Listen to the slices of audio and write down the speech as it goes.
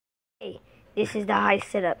This is the high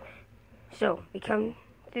setup. So, we come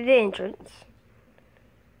to the entrance.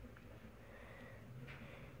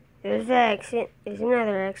 There's the exit. There's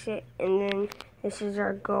another exit. And then this is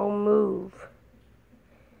our go move.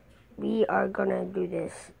 We are gonna do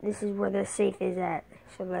this. This is where the safe is at.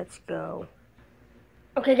 So let's go.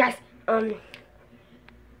 Okay, guys.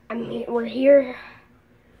 We're here.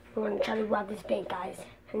 We're gonna try to rob this bank, guys.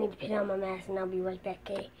 I need to put on my mask, and I'll be right back.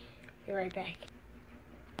 Okay, be right back.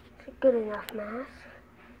 It's a good enough mask.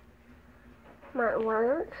 Might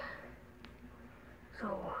work.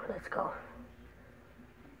 So let's go.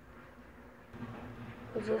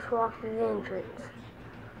 We just walked through the entrance.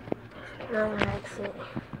 Another exit.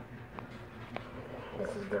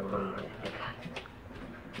 This is the room where the guys.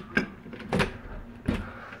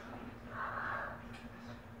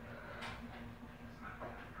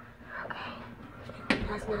 Okay,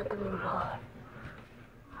 that's not the room hall.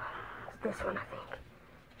 It's this one, I think.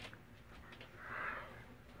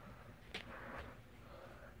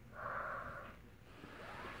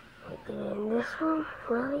 In this room,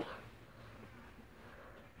 really?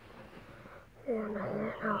 Yeah, not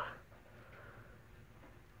there, no.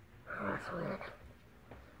 Oh, that's weird.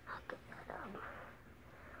 I'll get that up.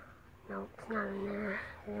 Nope, it's not in there.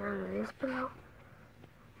 Is it under this pillow?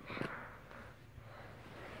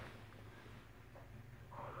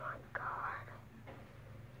 Oh my god.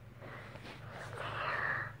 It's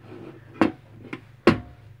there.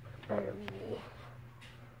 Better be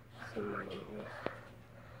some money in this.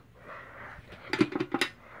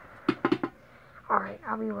 Alright,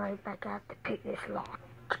 I'll be right back. I have to pick this lock.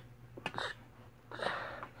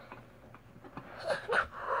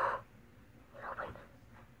 Open.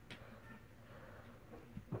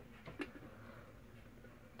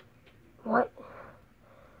 What?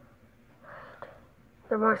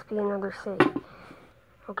 There must be another safe.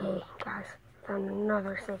 Okay, guys, found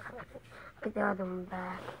another safe. Put the other one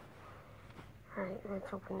back. Alright,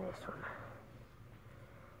 let's open this one.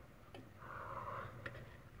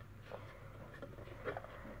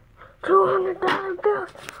 $200 bills.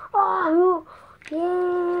 Oh,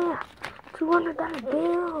 yeah. $200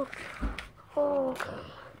 bills. Okay.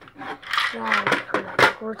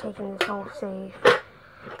 Yeah, we're taking this whole safe.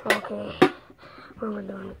 Okay. We're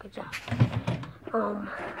doing a good job.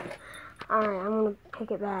 Alright, I'm gonna pick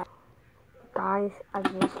it back. Guys, I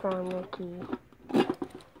just found the key.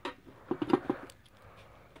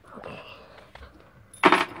 Okay.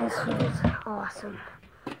 This was awesome.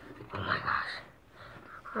 Oh my gosh.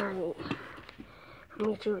 Alright, I'll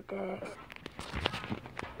meet you with this.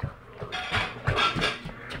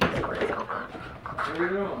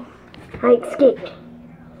 Let's go. I escaped.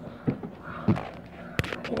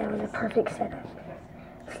 Okay, that was a perfect setup.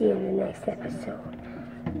 See you in the next episode.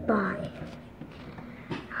 Bye.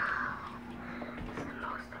 It's the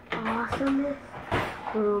most awesomest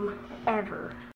room ever.